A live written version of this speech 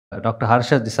Dr.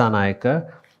 Harsha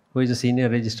Dissanayake, who is a senior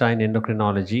registrar in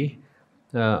endocrinology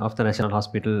of the National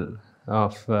Hospital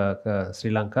of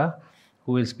Sri Lanka,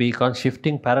 who will speak on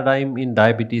shifting paradigm in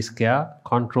diabetes care,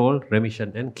 control,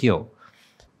 remission, and cure.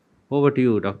 Over to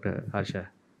you, Dr. Harsha.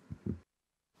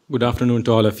 Good afternoon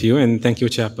to all of you, and thank you,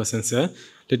 Chairperson, sir.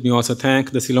 Let me also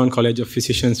thank the Ceylon College of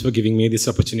Physicians for giving me this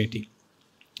opportunity.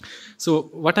 So,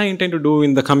 what I intend to do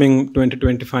in the coming 20 to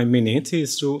 25 minutes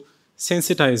is to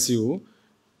sensitize you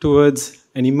towards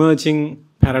an emerging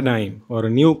paradigm or a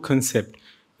new concept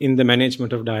in the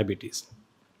management of diabetes.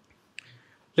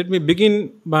 Let me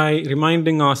begin by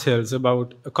reminding ourselves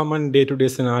about a common day to day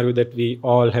scenario that we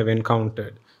all have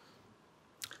encountered.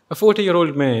 A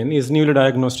 40-year-old man is newly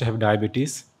diagnosed to have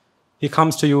diabetes. He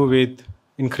comes to you with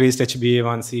increased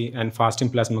HbA1c and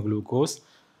fasting plasma glucose.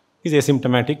 He's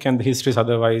asymptomatic and the history is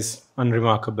otherwise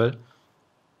unremarkable.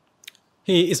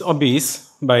 He is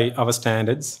obese by our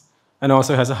standards and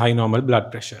also has a high normal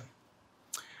blood pressure.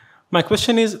 My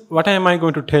question is, what am I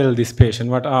going to tell this patient?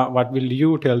 What will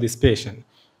you tell this patient?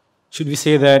 Should we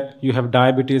say that you have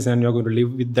diabetes and you're going to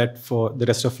live with that for the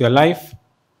rest of your life?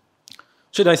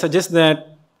 Should I suggest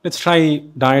that let's try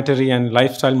dietary and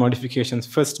lifestyle modifications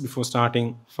first before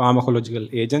starting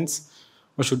pharmacological agents?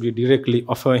 Or should we directly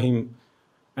offer him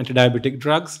anti-diabetic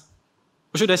drugs?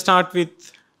 Or should I start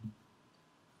with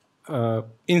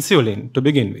insulin to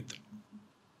begin with?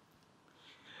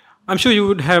 I'm sure you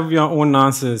would have your own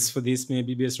answers for this,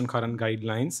 maybe based on current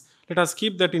guidelines. Let us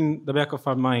keep that in the back of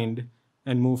our mind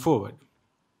and move forward.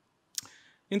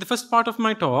 In the first part of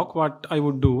my talk, what I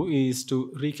would do is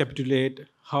to recapitulate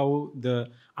how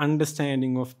the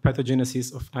understanding of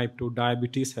pathogenesis of type 2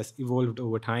 diabetes has evolved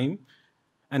over time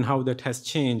and how that has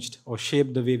changed or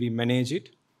shaped the way we manage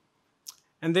it.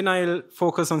 And then I'll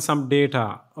focus on some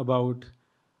data about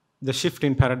the shift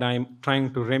in paradigm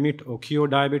trying to remit or cure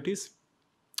diabetes,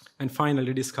 and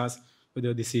finally discuss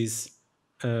whether this is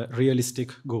a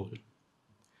realistic goal.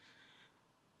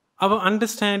 Our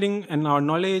understanding and our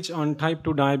knowledge on type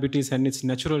 2 diabetes and its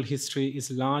natural history is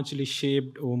largely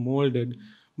shaped or molded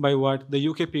by what the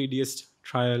UK PDS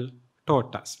trial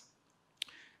taught us.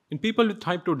 In people with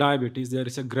type 2 diabetes, there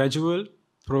is a gradual,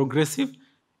 progressive,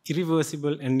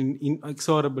 irreversible, and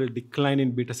inexorable decline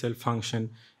in beta cell function,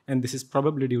 and this is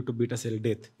probably due to beta cell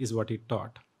death, is what it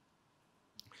taught.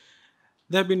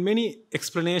 There have been many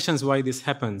explanations why this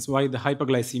happens, why the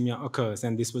hyperglycemia occurs,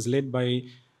 and this was led by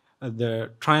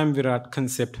the triumvirate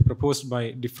concept proposed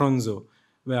by DiFronzo,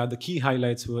 where the key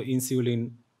highlights were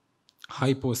insulin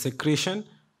hyposecretion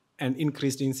and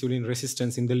increased insulin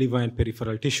resistance in the liver and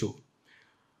peripheral tissue.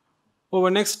 Over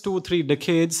the next 2-3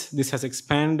 decades, this has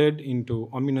expanded into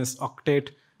ominous octet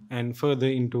and further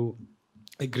into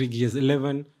egregious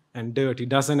 11 and dirty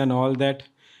dozen and all that.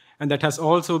 And that has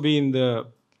also been the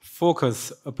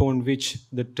focus upon which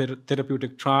the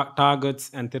therapeutic targets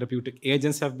and therapeutic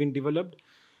agents have been developed.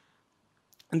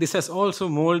 And this has also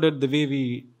molded the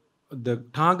way the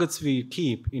targets we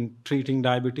keep in treating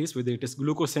diabetes, whether it is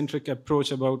glucocentric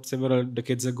approach about several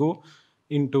decades ago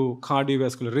into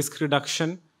cardiovascular risk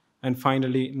reduction, and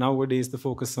finally nowadays the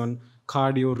focus on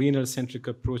cardio-renal centric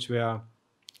approach where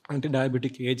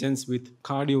anti-diabetic agents with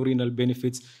cardio-renal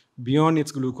benefits beyond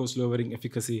its glucose lowering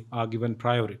efficacy are given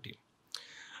priority.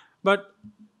 But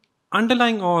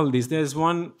underlying all this, there's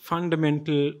one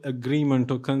fundamental agreement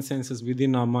or consensus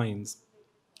within our minds,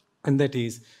 and that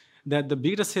is that the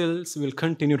beta cells will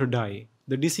continue to die.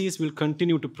 The disease will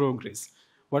continue to progress.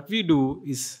 What we do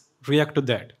is react to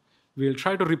that. We'll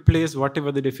try to replace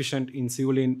whatever the deficient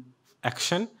insulin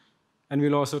action, and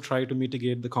we'll also try to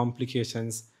mitigate the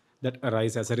complications that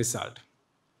arise as a result.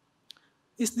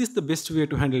 Is this the best way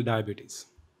to handle diabetes?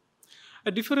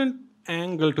 A different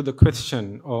angle to the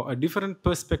question, or a different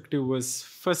perspective, was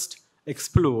first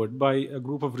explored by a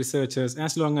group of researchers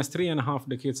as long as 3.5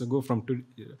 decades ago from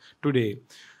today,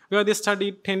 where they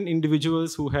studied 10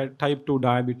 individuals who had type 2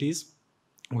 diabetes,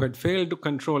 who had failed to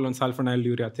control on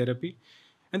sulfonylurea therapy,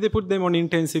 and they put them on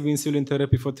intensive insulin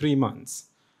therapy for 3 months.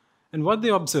 And what they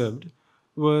observed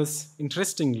was,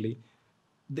 interestingly,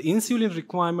 the insulin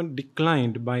requirement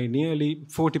declined by nearly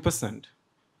 40%.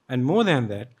 And more than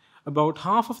that, about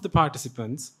half of the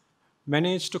participants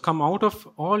managed to come out of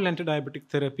all anti-diabetic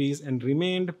therapies and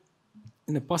remained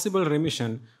in a possible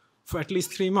remission for at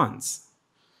least 3 months.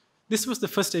 This was the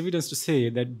first evidence to say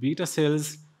that beta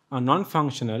cells are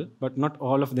non-functional, but not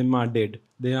all of them are dead.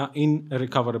 They are in a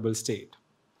recoverable state.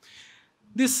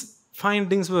 These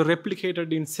findings were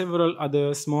replicated in several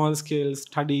other small-scale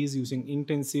studies using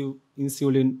intensive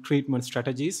insulin treatment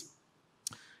strategies,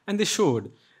 and they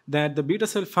showed that the beta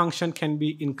cell function can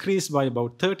be increased by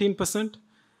about 13%,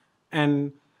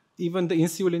 and even the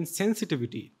insulin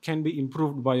sensitivity can be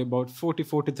improved by about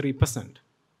 43%.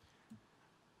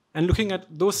 And looking at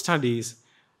those studies,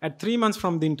 at 3 months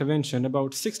from the intervention,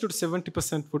 about 60 to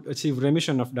 70% would achieve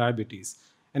remission of diabetes.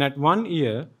 And at 1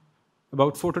 year,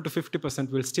 about 40 to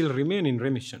 50% will still remain in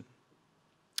remission.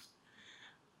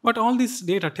 What all this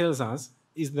data tells us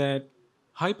is that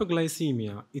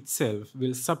hypoglycemia itself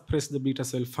will suppress the beta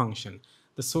cell function,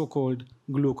 the so-called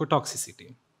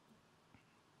glucotoxicity.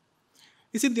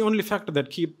 Is it the only factor that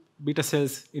keeps beta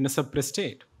cells in a suppressed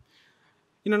state?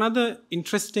 In another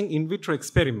interesting in vitro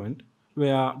experiment,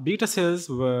 where beta cells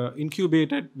were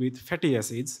incubated with fatty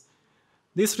acids,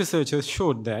 these researchers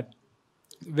showed that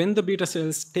when the beta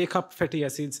cells take up fatty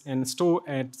acids and store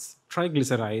as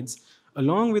triglycerides,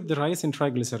 along with the rise in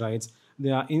triglycerides,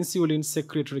 their insulin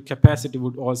secretory capacity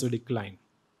would also decline.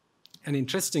 And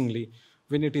interestingly,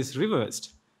 when it is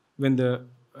reversed, when the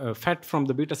fat from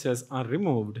the beta cells are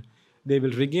removed, they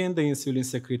will regain the insulin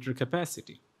secretory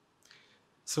capacity.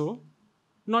 So,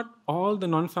 not all the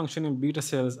non-functioning beta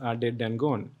cells are dead and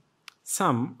gone.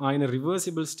 Some are in a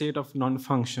reversible state of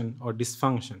non-function or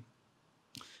dysfunction.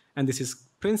 And this is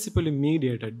principally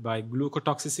mediated by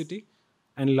glucotoxicity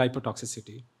and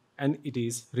lipotoxicity, and it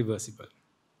is reversible.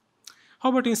 How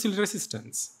about insulin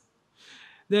resistance?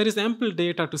 There is ample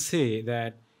data to say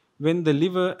that when the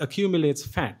liver accumulates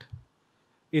fat,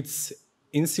 its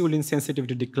insulin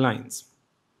sensitivity declines.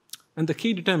 And the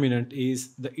key determinant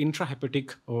is the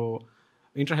intrahepatic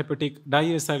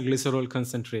diacyl glycerol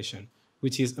concentration,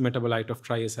 which is a metabolite of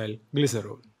triacyl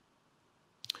glycerol.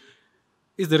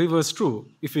 Is the reverse true?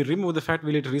 If we remove the fat,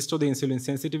 will it restore the insulin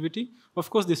sensitivity? Of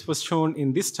course, this was shown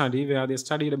in this study where they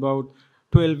studied about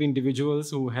 12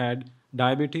 individuals who had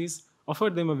diabetes,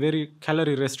 offered them a very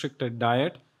calorie-restricted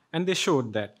diet, and they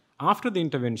showed that after the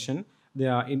intervention,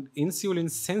 their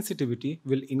insulin sensitivity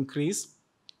will increase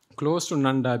close to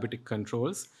non-diabetic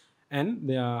controls, and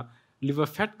their liver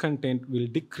fat content will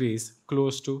decrease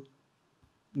close to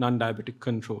non-diabetic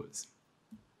controls.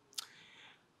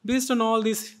 Based on all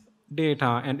this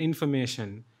data and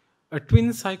information, a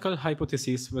twin cycle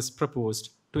hypothesis was proposed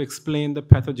to explain the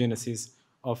pathogenesis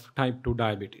of type 2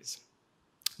 diabetes.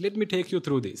 Let me take you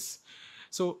through this.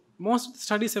 So most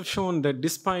studies have shown that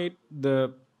despite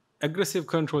the aggressive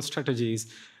control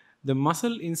strategies, the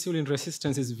muscle insulin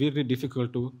resistance is very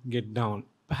difficult to get down.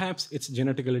 Perhaps it's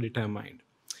genetically determined.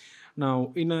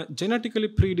 Now, in a genetically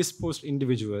predisposed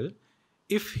individual,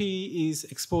 if he is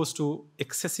exposed to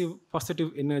excessive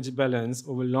positive energy balance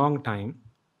over a long time,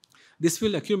 this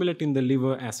will accumulate in the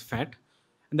liver as fat,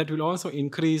 and that will also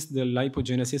increase the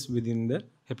lipogenesis within the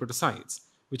hepatocytes,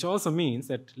 which also means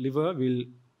that liver will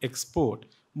export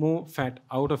more fat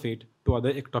out of it to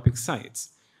other ectopic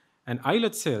sites. And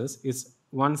islet cells is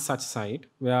one such site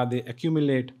where they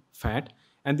accumulate fat,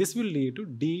 and this will lead to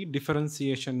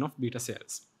de-differentiation of beta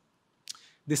cells.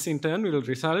 This in turn will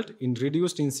result in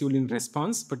reduced insulin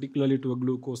response, particularly to a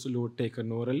glucose load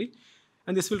taken orally,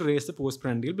 and this will raise the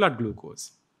postprandial blood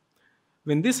glucose.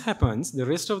 When this happens, the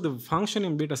rest of the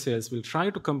functioning beta cells will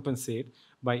try to compensate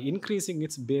by increasing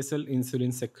its basal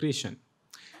insulin secretion.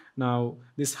 Now,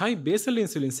 this high basal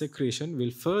insulin secretion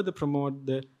will further promote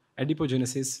the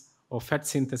adipogenesis or fat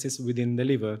synthesis within the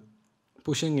liver,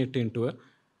 pushing it into a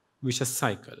vicious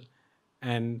cycle.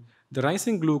 And the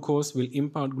rising glucose will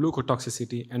impart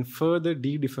glucotoxicity and further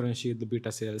de-differentiate the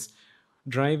beta cells,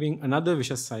 driving another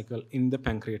vicious cycle in the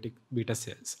pancreatic beta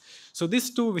cells. So these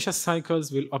two vicious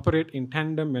cycles will operate in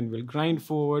tandem and will grind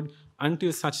forward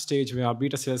until such stage where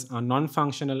beta cells are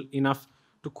non-functional enough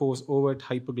to cause overt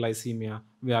hypoglycemia,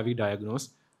 where we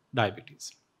diagnose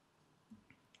diabetes.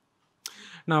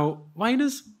 Now, why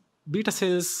does beta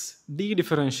cells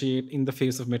de-differentiate in the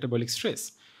face of metabolic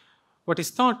stress? What is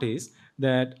thought is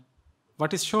that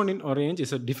what is shown in orange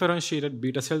is a differentiated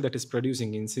beta cell that is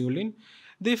producing insulin.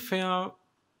 They fare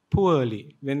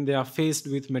poorly when they are faced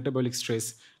with metabolic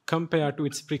stress compared to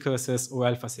its precursors or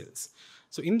alpha cells.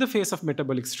 So in the face of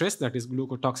metabolic stress, that is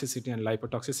glucotoxicity and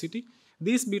lipotoxicity,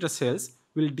 these beta cells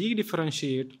will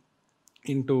de-differentiate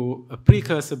into a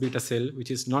precursor beta cell which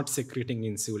is not secreting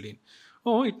insulin.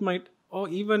 Or it might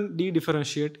even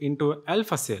de-differentiate into an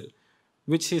alpha cell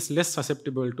which is less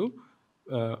susceptible to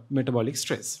metabolic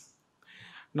stress.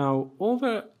 Now,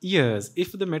 over years,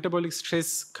 if the metabolic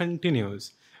stress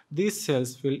continues, these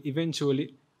cells will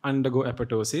eventually undergo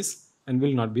apoptosis and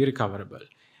will not be recoverable.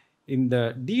 In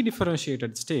the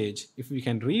de-differentiated stage, if we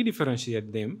can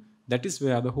re-differentiate them, that is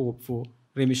where the hope for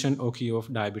remission or cure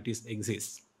of diabetes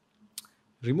exists.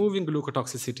 Removing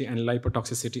glucotoxicity and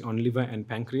lipotoxicity on liver and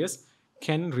pancreas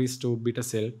can restore beta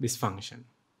cell dysfunction.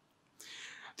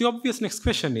 The obvious next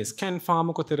question is, can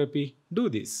pharmacotherapy do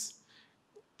this?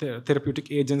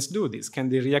 therapeutic agents do this? Can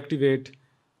they reactivate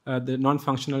the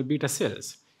non-functional beta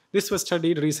cells? This was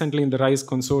studied recently in the RISE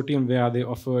consortium, where they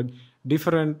offered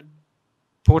different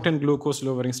potent glucose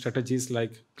lowering strategies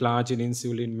like glargine,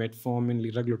 insulin, metformin,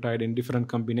 liraglutide in different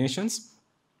combinations.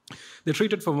 They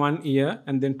treated for 1 year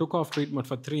and then took off treatment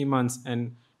for 3 months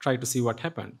and tried to see what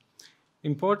happened.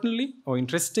 Importantly or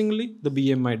interestingly, the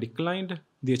BMI declined,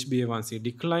 the HbA1c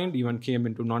declined, even came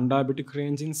into non-diabetic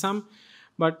range in some,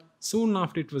 but soon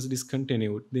after it was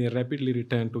discontinued, they rapidly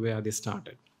returned to where they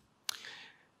started.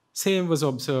 Same was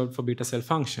observed for beta cell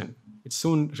function. It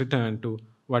soon returned to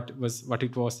what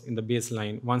it was in the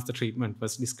baseline once the treatment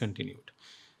was discontinued.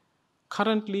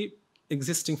 Currently,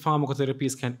 existing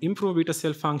pharmacotherapies can improve beta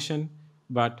cell function,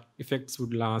 but effects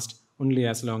would last only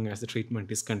as long as the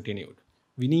treatment is continued.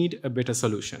 We need a better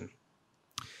solution.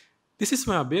 This is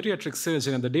where bariatric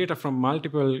surgery and the data from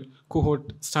multiple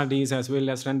cohort studies as well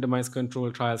as randomized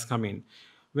control trials come in,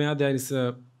 where there is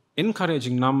an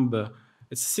encouraging number.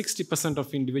 It's 60%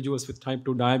 of individuals with type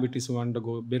 2 diabetes who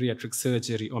undergo bariatric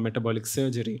surgery or metabolic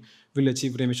surgery will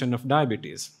achieve remission of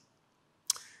diabetes.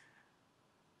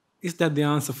 Is that the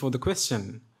answer for the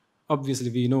question? Obviously,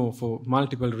 we know for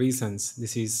multiple reasons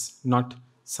this is not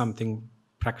something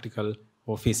practical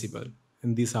or feasible,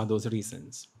 and these are those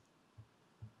reasons.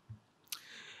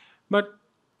 But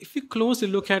if we closely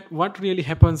look at what really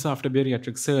happens after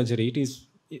bariatric surgery,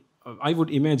 I would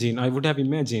have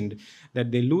imagined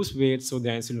that they lose weight so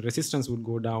their insulin resistance would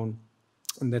go down,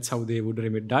 and that's how they would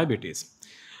remit diabetes.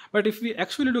 But if we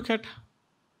actually look at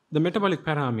the metabolic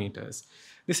parameters,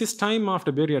 this is time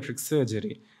after bariatric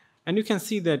surgery, and you can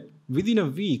see that within a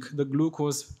week, the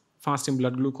fasting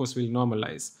blood glucose will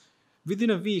normalize.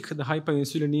 Within a week, the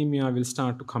hyperinsulinemia will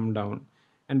start to come down,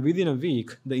 and within a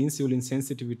week, the insulin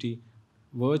sensitivity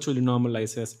virtually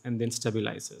normalizes and then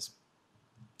stabilizes.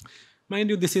 Mind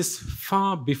you, this is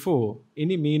far before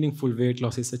any meaningful weight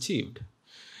loss is achieved.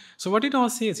 So what it all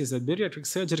says is that bariatric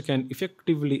surgery can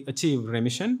effectively achieve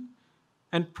remission,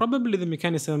 and probably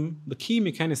the key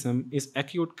mechanism is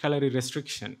acute calorie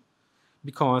restriction,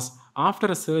 because after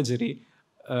a surgery,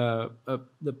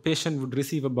 the patient would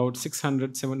receive about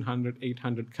 600, 700,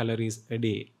 800 calories a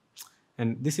day.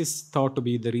 And this is thought to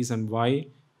be the reason why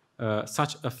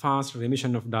such a fast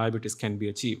remission of diabetes can be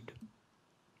achieved.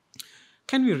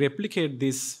 Can we replicate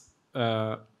this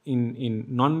in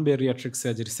non-bariatric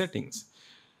surgery settings?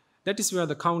 That is where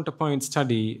the counterpoint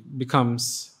study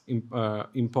becomes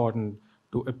important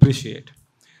to appreciate.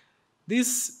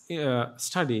 This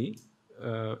study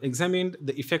examined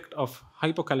the effect of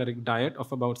hypocaloric diet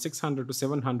of about 600 to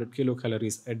 700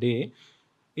 kilocalories a day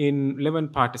in 11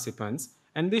 participants,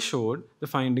 and they showed the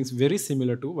findings very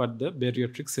similar to what the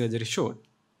bariatric surgery showed.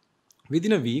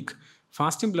 Within a week,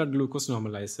 fasting blood glucose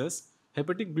normalizes,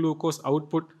 hepatic glucose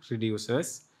output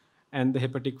reduces, and the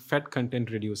hepatic fat content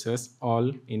reduces,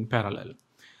 all in parallel.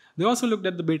 They also looked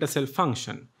at the beta cell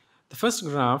function. The first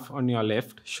graph on your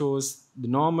left shows the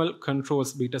normal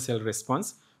controls beta cell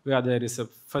response, where there is a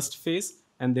first phase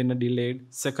and then a delayed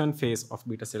second phase of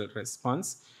beta cell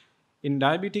response. In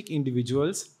diabetic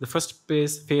individuals, the first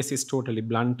phase is totally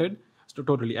blunted,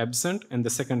 totally absent, and the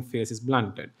second phase is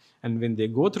blunted. And when they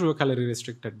go through a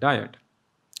calorie-restricted diet,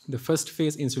 the first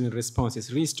phase insulin response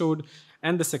is restored,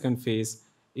 and the second phase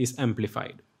is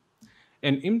amplified.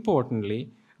 And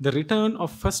importantly, the return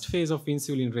of first phase of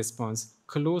insulin response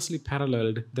closely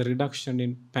paralleled the reduction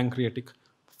in pancreatic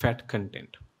fat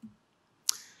content.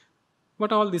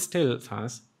 What all this tells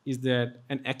us is that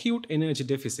an acute energy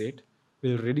deficit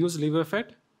will reduce liver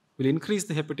fat, will increase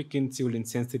the hepatic insulin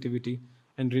sensitivity,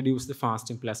 and reduce the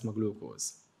fasting plasma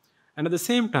glucose. And at the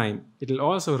same time, it will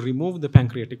also remove the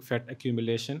pancreatic fat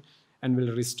accumulation and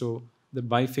will restore the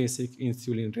biphasic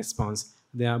insulin response,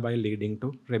 thereby leading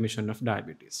to remission of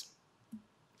diabetes.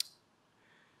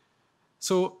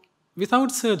 So,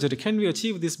 without surgery, can we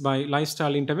achieve this by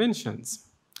lifestyle interventions?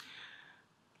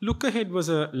 Look Ahead was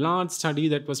a large study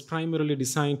that was primarily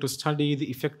designed to study the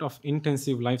effect of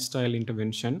intensive lifestyle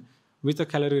intervention with a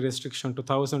calorie restriction to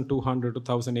 1,200 to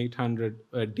 1,800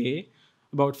 a day,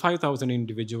 about 5,000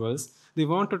 individuals. They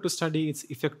wanted to study its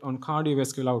effect on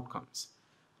cardiovascular outcomes.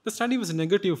 The study was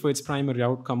negative for its primary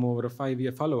outcome over a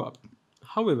 5-year follow-up.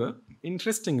 However,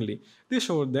 interestingly, they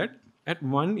showed that at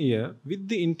 1 year, with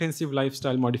the intensive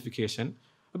lifestyle modification,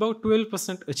 about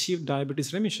 12% achieved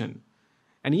diabetes remission.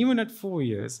 And even at 4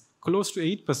 years, close to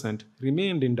 8%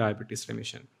 remained in diabetes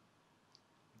remission.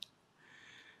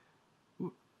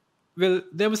 Well,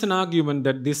 there was an argument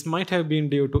that this might have been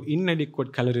due to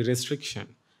inadequate calorie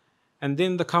restriction. And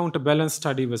then the counterbalance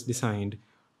study was designed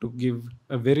to give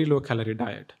a very low calorie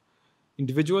diet.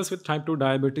 Individuals with type 2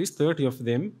 diabetes, 30 of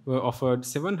them were offered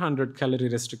 700 calorie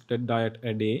restricted diet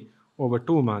a day over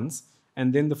 2 months,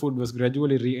 and then the food was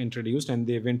gradually reintroduced and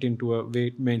they went into a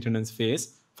weight maintenance phase,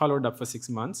 followed up for 6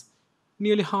 months.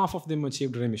 Nearly half of them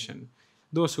achieved remission.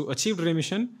 Those who achieved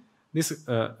remission, this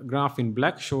graph in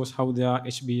black shows how their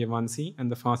HbA1c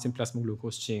and the fasting plasma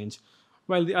glucose change,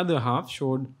 while the other half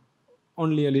showed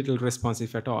only a little response,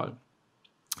 if at all.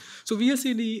 So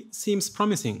VLCD seems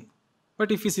promising,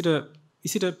 but is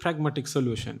it a pragmatic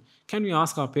solution? Can we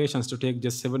ask our patients to take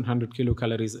just 700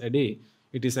 kilocalories a day?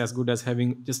 It is as good as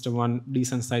having just a one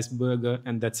decent sized burger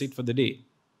and that's it for the day.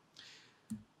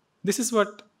 This is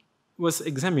what was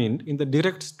examined in the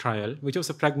DIRECT trial, which was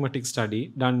a pragmatic study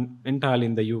done entirely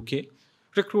in the UK,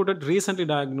 recruited recently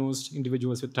diagnosed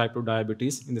individuals with type 2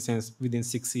 diabetes, in the sense within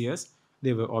 6 years.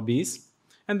 They were obese,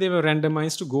 and they were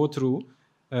randomized to go through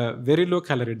a very low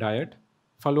calorie diet,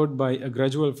 followed by a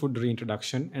gradual food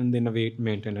reintroduction and then a weight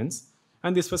maintenance.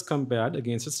 And this was compared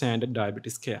against a standard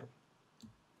diabetes care.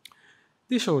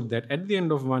 They showed that at the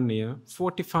end of 1 year,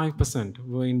 45%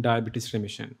 were in diabetes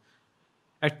remission.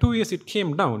 At 2 years, it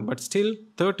came down, but still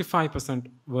 35%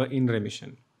 were in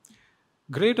remission.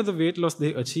 Greater the weight loss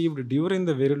they achieved during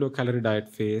the very low calorie diet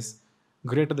phase,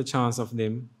 greater the chance of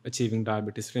them achieving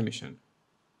diabetes remission.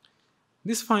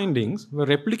 These findings were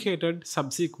replicated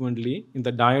subsequently in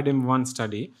the DIADEM-1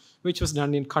 study, which was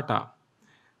done in Qatar,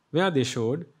 where they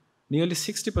showed nearly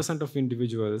 60% of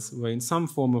individuals were in some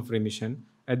form of remission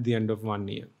at the end of 1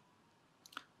 year.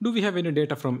 Do we have any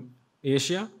data from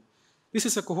Asia? This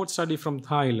is a cohort study from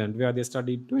Thailand, where they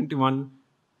studied 21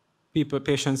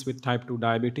 patients with type 2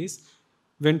 diabetes,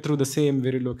 went through the same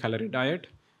very low calorie diet,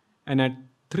 and at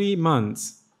 3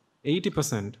 months,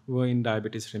 80% were in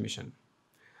diabetes remission.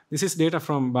 This is data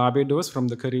from Barbados, from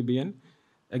the Caribbean.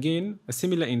 Again, a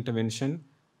similar intervention.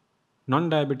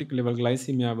 Non-diabetic level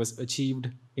glycemia was achieved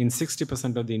in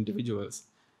 60% of the individuals,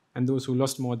 and those who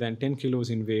lost more than 10 kilos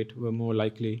in weight were more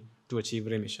likely to achieve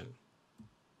remission.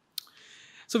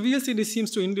 So VLCD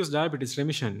seems to induce diabetes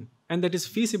remission, and that is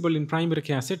feasible in primary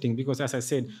care setting because, as I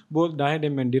said, both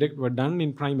DIADEM and DIRECT were done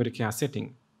in primary care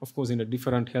setting, of course in a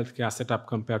different healthcare setup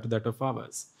compared to that of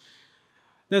ours.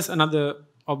 There's another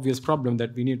obvious problem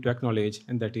that we need to acknowledge,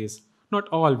 and that is not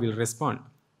all will respond.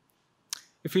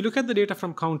 If you look at the data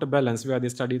from Counterbalance, where they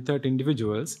studied 30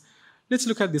 individuals, let's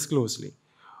look at this closely.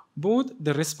 Both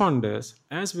the responders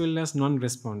as well as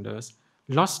non-responders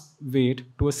lost weight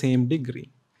to a same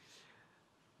degree.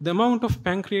 The amount of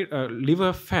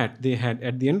liver fat they had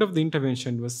at the end of the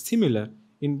intervention was similar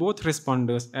in both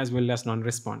responders as well as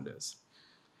non-responders.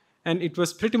 And it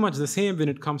was pretty much the same when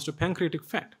it comes to pancreatic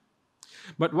fat.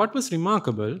 But what was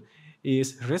remarkable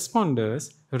is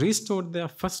responders restored their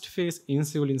first phase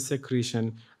insulin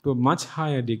secretion to a much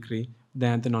higher degree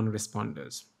than the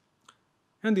non-responders.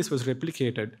 And this was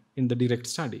replicated in the DIRECT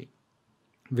study.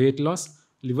 Weight loss,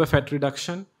 liver fat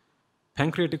reduction,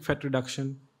 pancreatic fat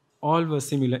reduction, all were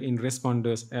similar in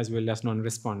responders as well as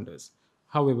non-responders.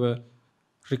 However,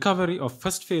 recovery of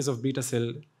first phase of beta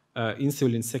cell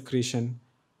insulin secretion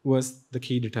was the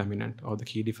key determinant or the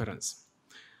key difference.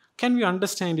 Can we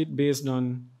understand it based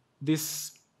on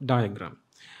this diagram?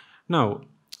 Now,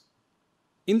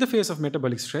 in the face of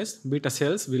metabolic stress, beta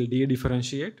cells will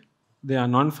de-differentiate. They are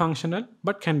non-functional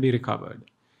but can be recovered.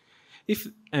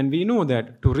 And we know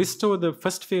that to restore the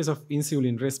first phase of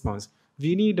insulin response,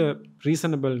 we need a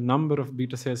reasonable number of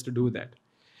beta cells to do that.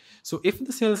 So if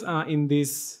the cells are in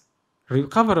this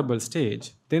recoverable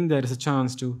stage, then there is a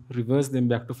chance to reverse them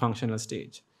back to functional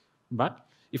stage. But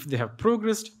if they have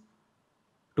progressed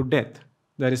to death,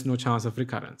 there is no chance of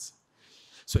recurrence.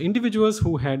 So individuals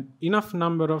who had enough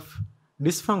number of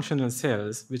dysfunctional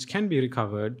cells which can be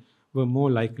recovered were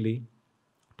more likely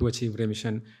to achieve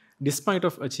remission, despite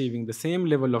of achieving the same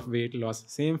level of weight loss,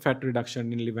 same fat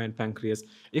reduction in liver and pancreas.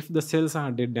 If the cells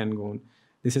are dead and gone,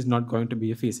 this is not going to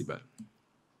be feasible.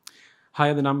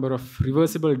 Higher the number of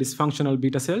reversible dysfunctional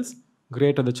beta cells,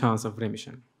 greater the chance of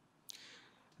remission.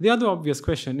 The other obvious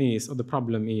question is, or the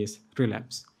problem is,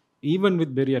 relapse. Even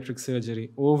with bariatric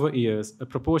surgery, over years, a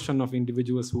proportion of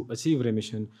individuals who achieve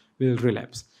remission will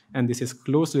relapse. And this is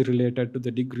closely related to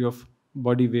the degree of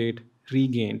body weight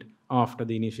regained after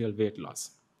the initial weight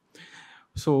loss.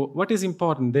 So what is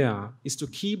important there is to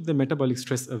keep the metabolic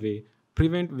stress away,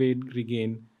 prevent weight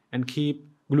regain, and keep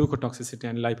glucotoxicity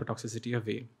and lipotoxicity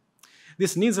away.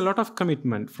 This needs a lot of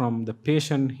commitment from the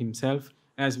patient himself,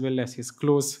 as well as his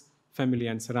close family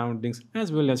and surroundings,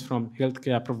 as well as from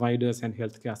healthcare providers and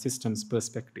healthcare systems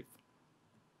perspective.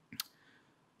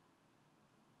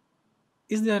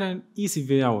 Is there an easy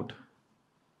way out?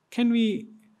 Can we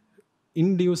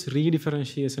induce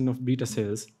redifferentiation of beta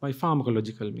cells by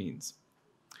pharmacological means.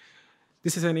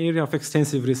 This is an area of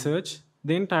extensive research.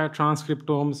 The entire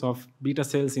transcriptomes of beta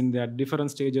cells in their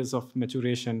different stages of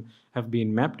maturation have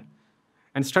been mapped,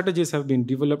 and strategies have been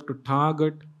developed to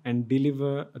target and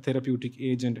deliver a therapeutic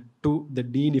agent to the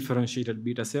dedifferentiated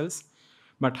beta cells.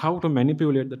 But how to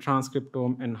manipulate the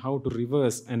transcriptome and how to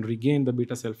reverse and regain the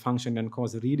beta cell function and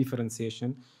cause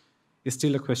redifferentiation is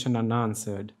still a question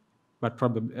unanswered,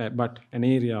 but an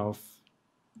area of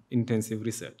intensive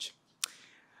research.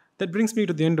 That brings me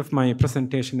to the end of my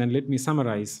presentation, and let me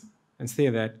summarize and say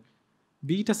that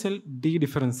beta cell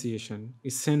dedifferentiation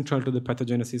is central to the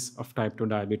pathogenesis of type 2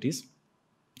 diabetes.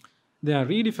 Their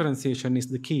redifferentiation is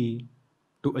the key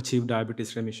to achieve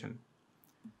diabetes remission.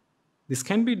 This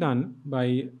can be done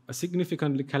by a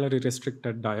significantly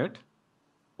calorie-restricted diet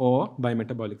or by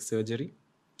metabolic surgery.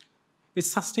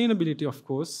 Its sustainability, of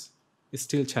course, is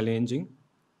still challenging.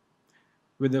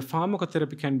 Whether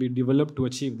pharmacotherapy can be developed to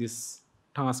achieve this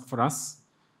task for us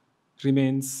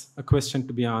remains a question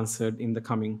to be answered in the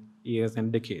coming years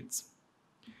and decades.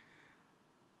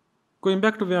 Going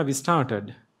back to where we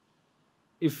started,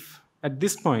 if at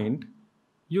this point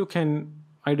you can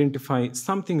identify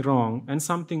something wrong and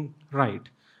something right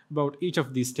about each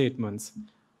of these statements,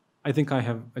 I think I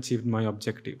have achieved my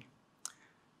objective.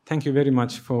 Thank you very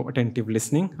much for attentive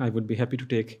listening. I would be happy to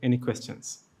take any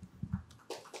questions.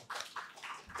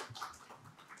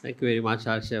 Thank you very much,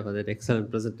 Harsha, for that excellent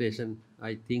presentation.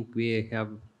 I think we have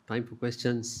time for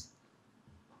questions.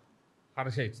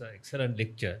 Harsha, it's an excellent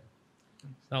lecture.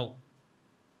 Now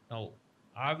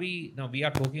we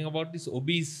are talking about this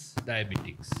obese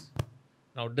diabetics.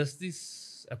 Now, does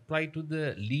this apply to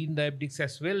the lean diabetics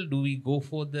as well? Do we go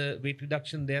for the weight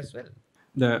reduction there as well?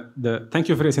 Thank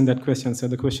you for raising that question. So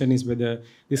the question is whether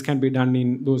this can be done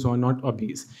in those who are not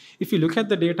obese. If you look at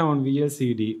the data on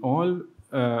VLCD, all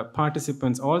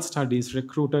studies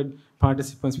recruited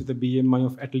participants with a BMI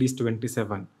of at least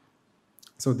 27.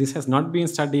 So this has not been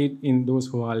studied in those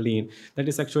who are lean. That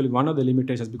is actually one of the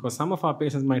limitations, because some of our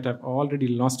patients might have already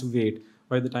lost weight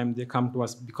by the time they come to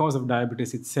us because of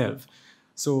diabetes itself.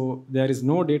 So there is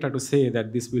no data to say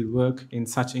that this will work in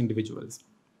such individuals.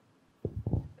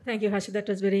 Thank you, Harsha. That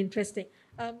was very interesting.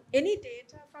 Any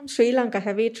data from Sri Lanka?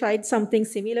 Have we tried something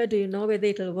similar? Do you know whether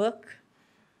it will work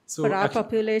for our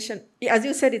population? As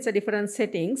you said, it's a different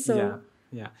setting. So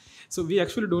yeah. So we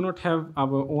actually do not have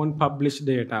our own published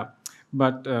data.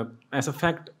 But as a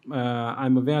fact,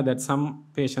 I'm aware that some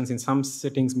patients in some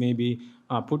settings may be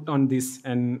put on this,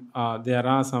 and there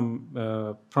are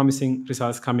some promising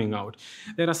results coming out.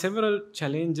 There are several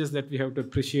challenges that we have to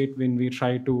appreciate when we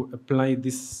try to apply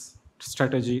this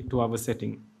strategy to our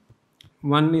setting.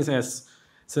 One is, as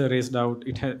Sir raised out,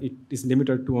 it is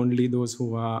limited to only those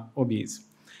who are obese.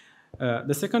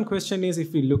 The second question is,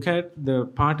 if we look at the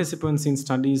participants in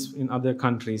studies in other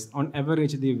countries, on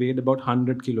average they weighed about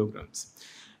 100 kilograms.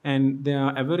 And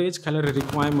their average calorie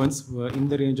requirements were in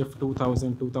the range of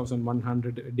 2,000,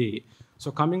 2,100 a day. So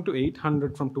coming to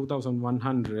 800 from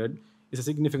 2,100 is a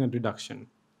significant reduction.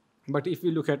 But if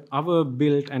we look at our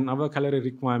build and our calorie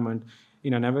requirement,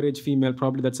 in an average female,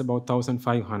 probably that's about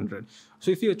 1,500.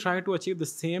 So if you try to achieve the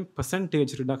same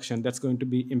percentage reduction, that's going to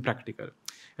be impractical.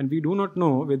 And we do not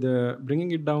know whether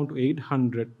bringing it down to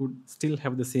 800 would still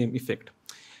have the same effect.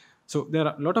 So there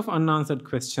are a lot of unanswered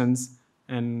questions,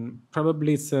 and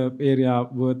probably it's an area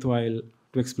worthwhile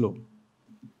to explore.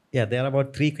 Yeah, there are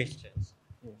about 3 questions.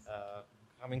 Yes.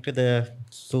 Coming to the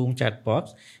Zoom chat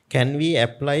box, can we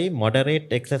apply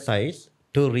moderate exercise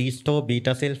to restore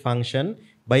beta cell function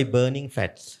by burning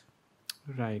fats?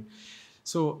 Right.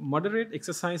 So moderate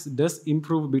exercise does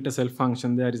improve beta cell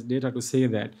function. There is data to say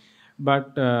that.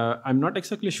 But I'm not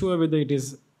exactly sure whether it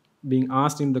is being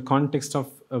asked in the context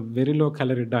of a very low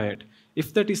calorie diet.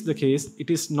 If that is the case, it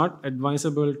is not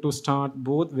advisable to start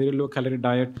both very low calorie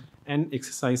diet and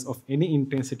exercise of any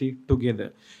intensity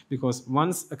together. Because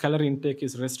once a calorie intake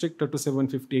is restricted to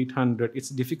 750, 800, it's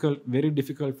very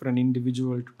difficult for an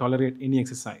individual to tolerate any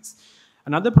exercise.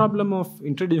 Another problem of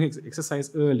introducing exercise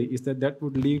early is that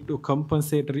would lead to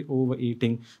compensatory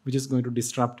overeating, which is going to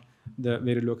disrupt the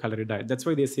very low calorie diet. That's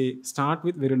why they say start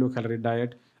with very low calorie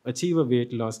diet, achieve a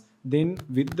weight loss, then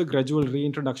with the gradual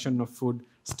reintroduction of food,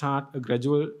 start a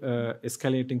gradual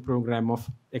escalating program of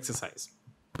exercise.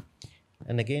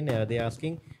 And again, they're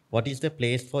asking, what is the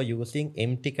place for using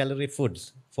empty calorie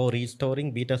foods for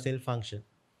restoring beta cell function?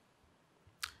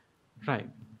 Right.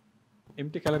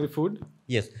 Empty calorie food?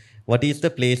 Yes. What is the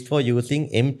place for using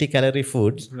empty calorie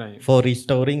foods for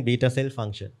restoring beta cell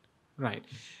function? Right.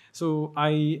 So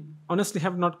I honestly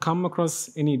have not come across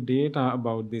any data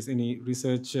about this, any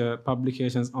research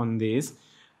publications on this.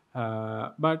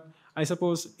 But I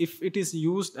suppose if it is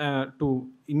used to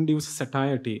induce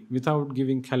satiety without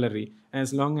giving calorie,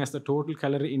 as long as the total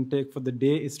calorie intake for the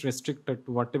day is restricted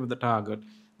to whatever the target,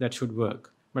 that should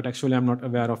work. But actually, I'm not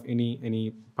aware of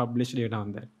any published data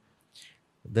on that.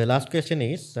 The last question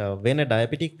is, when a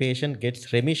diabetic patient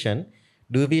gets remission,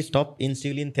 do we stop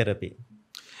insulin therapy?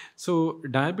 So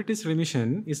diabetes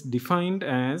remission is defined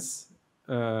as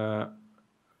a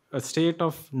state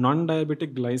of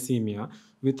non-diabetic glycemia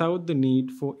without the need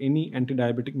for any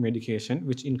anti-diabetic medication,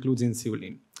 which includes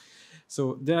insulin.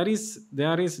 So there is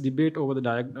debate over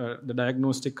the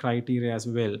diagnostic criteria as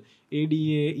well.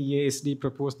 ADA, EASD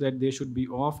proposed that they should be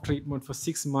off treatment for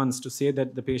 6 months to say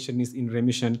that the patient is in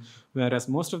remission, whereas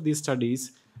most of these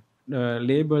studies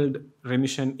labeled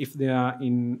remission if they are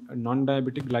in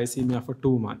non-diabetic glycemia for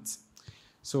 2 months.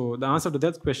 So the answer to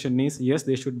that question is yes,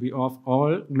 they should be off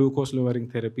all glucose-lowering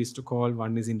therapies to call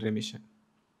one is in remission.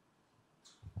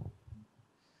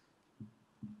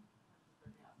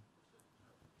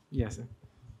 Yes, sir.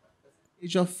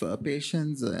 Each of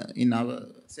patients in our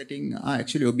setting are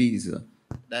actually obese,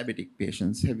 diabetic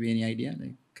patients. Have you any idea,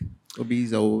 like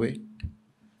obese or overweight?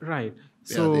 Right.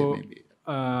 So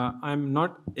I'm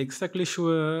not exactly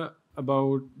sure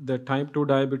about the type 2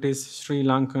 diabetes Sri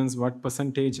Lankans, what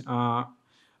percentage are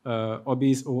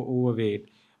obese or overweight.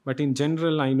 But in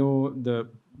general, I know the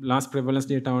last prevalence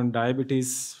data on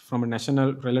diabetes from a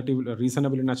national,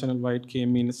 reasonably national-wide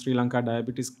came in Sri Lanka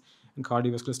Diabetes and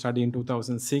Cardiovascular Study in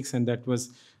 2006, and that was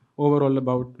overall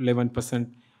about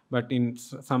 11%. But in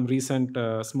some recent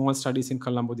small studies in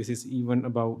Colombo, this is even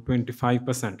about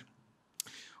 25%.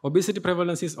 Obesity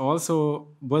prevalence is also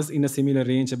was in a similar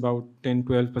range, about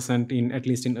 10-12% in at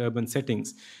least in urban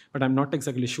settings. But I'm not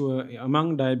exactly sure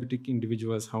among diabetic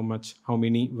individuals how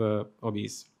many were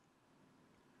obese.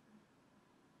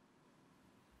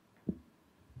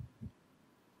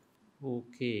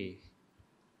 Okay.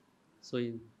 So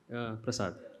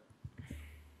Prasad.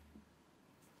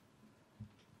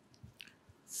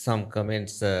 Some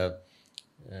comments.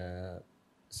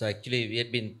 So actually, we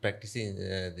had been practicing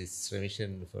this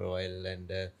remission for a while, and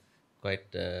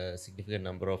quite a significant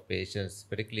number of patients,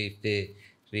 particularly if they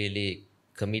really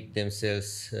commit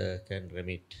themselves, can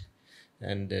remit.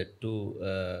 And two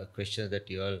questions that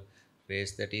you all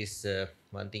raised, that is,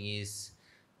 one thing is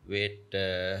weight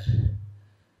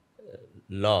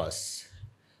loss.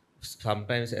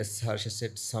 Sometimes, as Harsha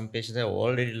said, some patients have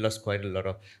already lost quite a lot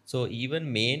of. So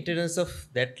even maintenance of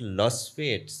that lost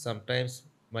weight sometimes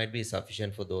might be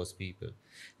sufficient for those people.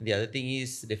 And the other thing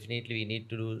is, definitely we need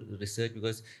to do research,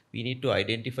 because we need to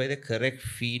identify the correct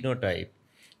phenotype.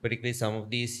 Particularly some of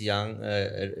these young,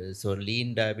 so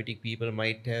lean diabetic people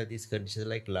might have these conditions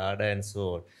like LADA and so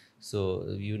on. So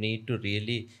you need to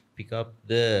really pick up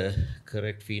the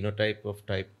correct phenotype of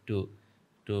type 2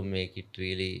 to make it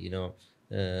really,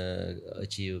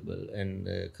 achievable and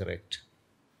correct.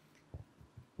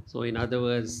 So in other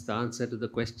words, the answer to the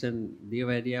question,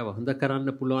 Devadiya Handa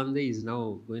Karanna Pulwande is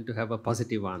now going to have a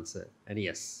positive answer, and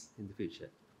yes, in the future.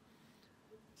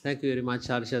 Thank you very much,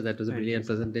 Harsha. That was a brilliant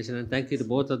presentation, and thank you to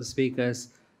both of the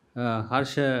speakers.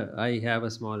 Harsha, I have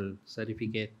a small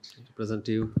certificate to present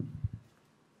to you.